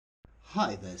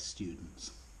Hi there,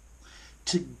 students.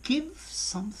 To give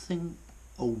something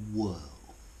a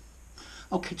whirl.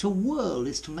 Okay, to whirl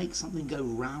is to make something go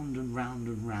round and round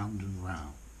and round and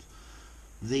round.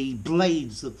 The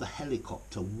blades of the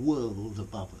helicopter whirled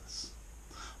above us.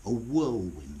 A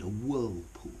whirlwind, a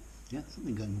whirlpool. Yeah,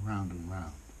 something going round and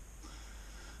round.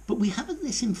 But we have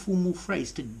this informal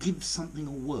phrase, to give something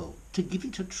a whirl, to give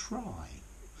it a try,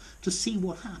 to see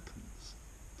what happens.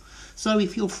 So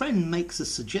if your friend makes a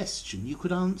suggestion, you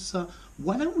could answer,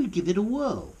 why don't we give it a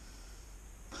whirl?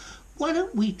 Why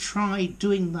don't we try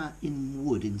doing that in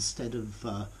wood instead of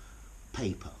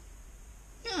paper?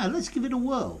 Yeah, let's give it a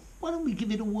whirl. Why don't we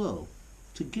give it a whirl?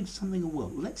 To give something a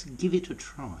whirl. Let's give it a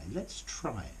try. Let's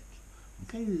try it.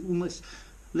 Okay, almost,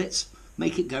 let's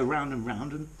make it go round and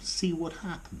round and see what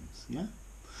happens. Yeah.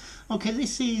 Okay,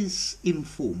 this is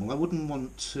informal. I wouldn't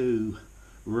want to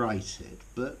write it,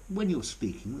 but when you're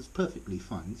speaking, that's perfectly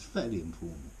fine. It's fairly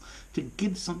informal. To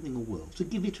give something a whirl, to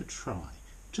give it a try,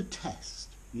 to test.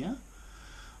 Yeah.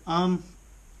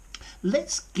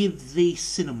 Let's give the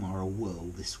cinema a whirl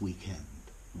this weekend.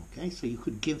 Okay, so you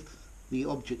could give the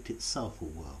object itself a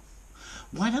whirl.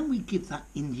 Why don't we give that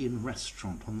Indian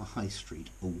restaurant on the high street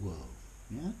a whirl?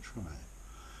 Yeah, try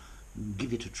it.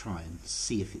 Give it a try and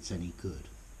see if it's any good.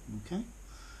 Okay.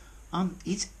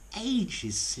 It's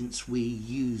ages since we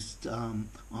used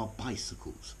our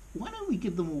bicycles. Why don't we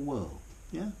give them a whirl?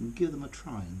 Yeah, and give them a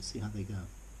try and see how they go.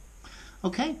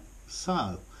 Okay,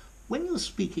 so when you're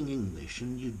speaking English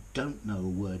and you don't know a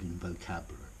word in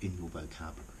your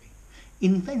vocabulary,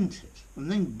 invent it and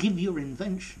then give your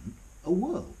invention a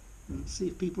whirl and see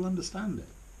if people understand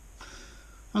it.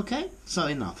 Okay, so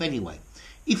enough. Anyway,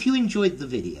 if you enjoyed the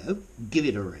video, give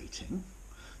it a rating,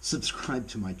 subscribe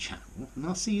to my channel, and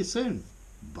I'll see you soon.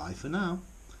 Bye for now.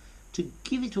 To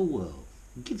give it a whirl,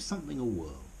 give something a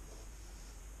whirl.